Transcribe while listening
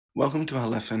Welcome to our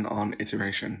lesson on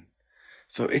iteration.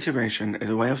 So iteration is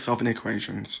a way of solving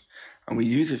equations, and we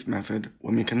use this method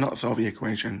when we cannot solve the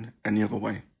equation any other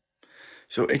way.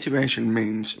 So iteration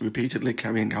means repeatedly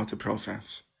carrying out a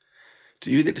process.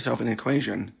 To use it to solve an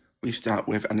equation, we start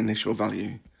with an initial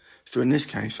value. So in this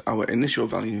case, our initial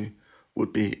value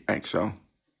would be xo.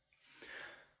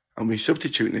 And we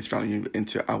substitute this value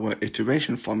into our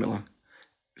iteration formula,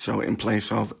 so in place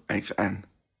of xn.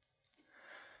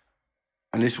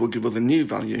 And this will give us a new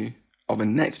value of a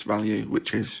next value,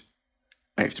 which is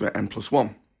x to the n plus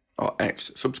 1, or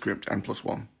x subscript n plus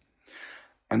 1.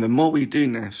 And the more we do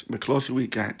this, the closer we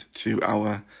get to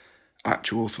our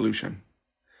actual solution.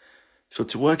 So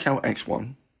to work out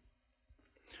x1,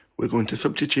 we're going to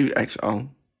substitute xo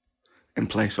in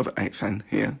place of xn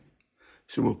here.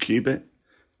 So we'll cube it,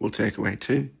 we'll take away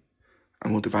 2,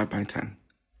 and we'll divide by 10.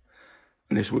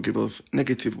 And this will give us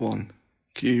negative 1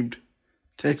 cubed,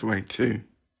 take away 2,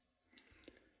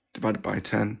 divided by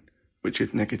 10, which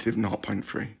is negative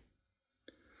 0.3.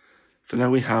 So now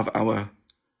we have our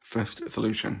first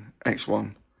solution,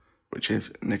 x1, which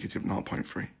is negative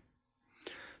 0.3.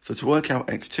 So to work out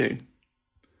x2,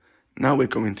 now we're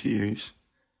going to use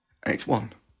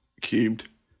x1 cubed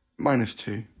minus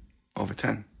 2 over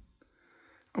 10.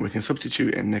 And we can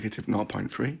substitute in negative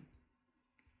 0.3.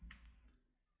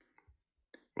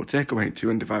 We'll take away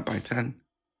 2 and divide by 10,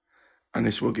 and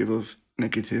this will give us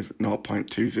negative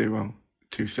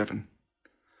 0.2027.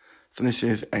 So this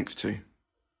is x2.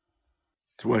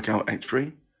 To work out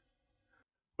x3,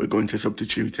 we're going to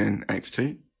substitute in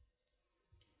x2.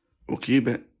 We'll cube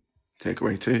it, take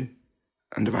away 2,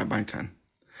 and divide by 10.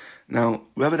 Now,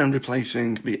 rather than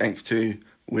replacing the x2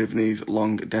 with these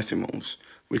long decimals,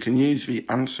 we can use the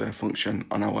answer function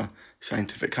on our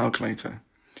scientific calculator.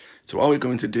 So all we're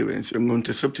going to do is I'm going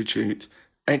to substitute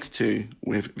x2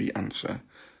 with the answer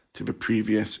to the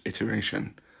previous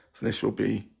iteration. So this will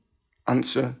be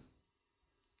answer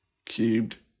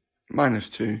cubed minus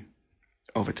 2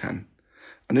 over 10.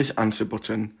 And this answer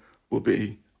button will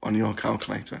be on your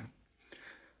calculator.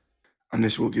 And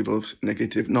this will give us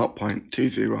negative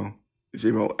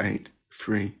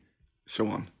 0.20083, so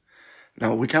on.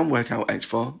 Now we can work out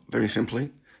x4 very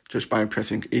simply, just by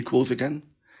pressing equals again.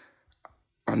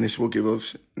 And this will give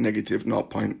us negative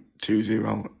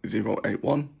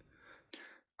 0.20081,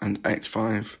 and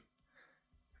x5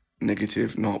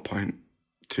 negative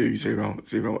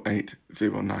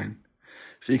 0.200809.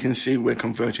 So you can see we're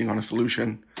converging on a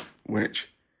solution which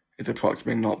is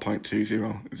approximately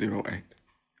 0.2008.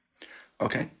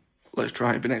 Okay, let's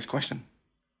try the next question.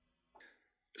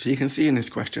 So you can see in this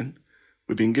question,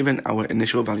 we've been given our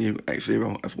initial value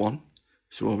x0 as 1,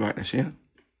 so we'll write this here.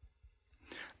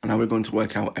 And now we're going to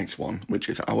work out x1, which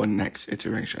is our next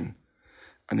iteration.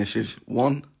 And this is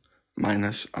 1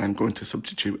 minus, and I'm going to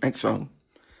substitute xo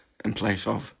in place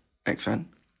of xn.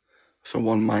 So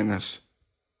 1 minus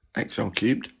xo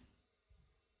cubed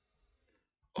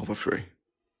over 3.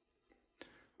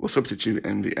 We'll substitute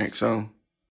in the xo,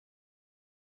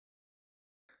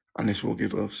 and this will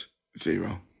give us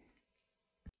 0.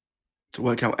 To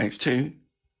work out x2,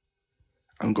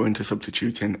 I'm going to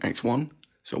substitute in x1,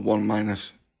 so 1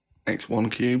 minus x1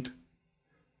 cubed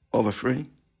over 3,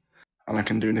 and I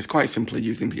can do this quite simply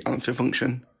using the answer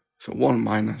function, so 1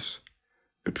 minus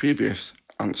the previous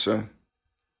answer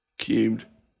cubed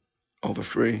over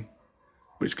 3,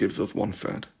 which gives us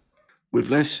 1/3. With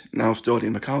this now stored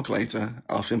in the calculator,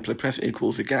 I'll simply press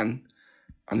equals again,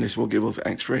 and this will give us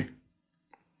x3,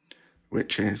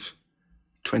 which is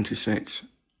 26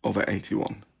 over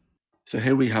 81. So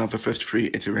here we have the first 3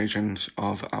 iterations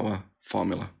of our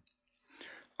formula.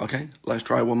 Okay, let's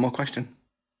try one more question.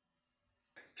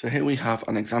 So here we have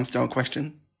an exam style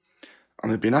question,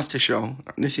 and they've been asked to show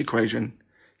that this equation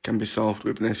can be solved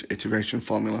with this iteration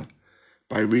formula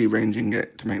by rearranging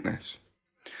it to make this.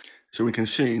 So we can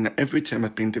see that every term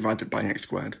has been divided by x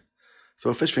squared. So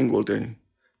the first thing we'll do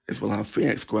is we'll have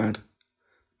 3x squared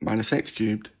minus x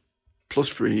cubed plus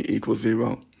 3 equals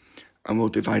 0, and we'll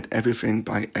divide everything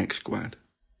by x squared.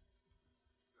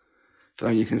 So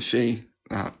now you can see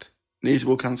that these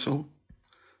will cancel,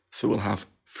 so we'll have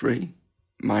 3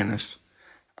 minus,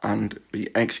 and the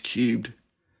x cubed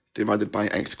divided by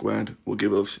x squared will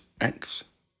give us x.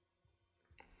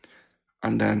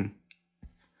 And then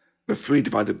the 3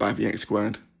 divided by the x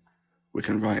squared we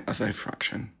can write as a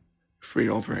fraction, 3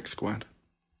 over x squared.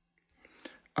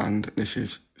 And this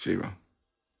is 0.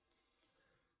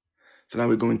 So now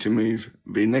we're going to move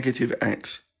the negative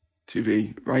x to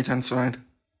the right hand side.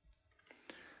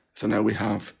 So now we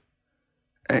have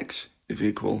x is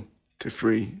equal to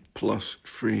 3 plus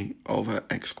 3 over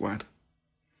x squared.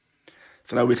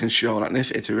 So now we can show that this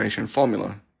iteration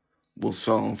formula will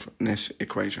solve this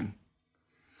equation.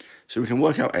 So we can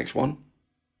work out x1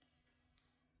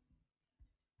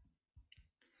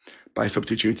 by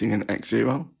substituting in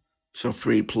x0, so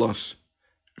 3 plus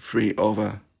 3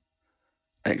 over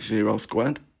x0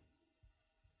 squared.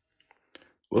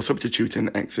 We'll substitute in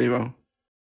x0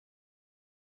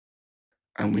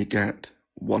 and we get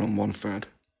 1 1/3.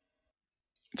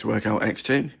 To work out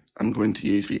x2, I'm going to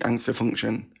use the answer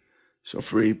function, so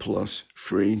 3 plus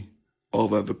 3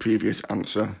 over the previous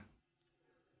answer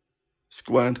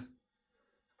squared,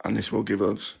 and this will give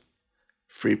us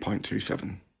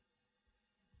 3.27.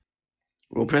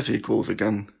 We'll press equals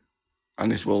again,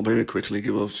 and this will very quickly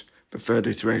give us the third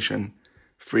iteration,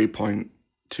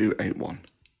 3.281.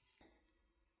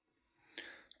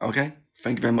 Okay,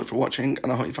 thank you very much for watching,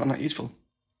 and I hope you found that useful.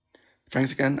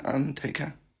 Thanks again, and take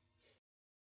care.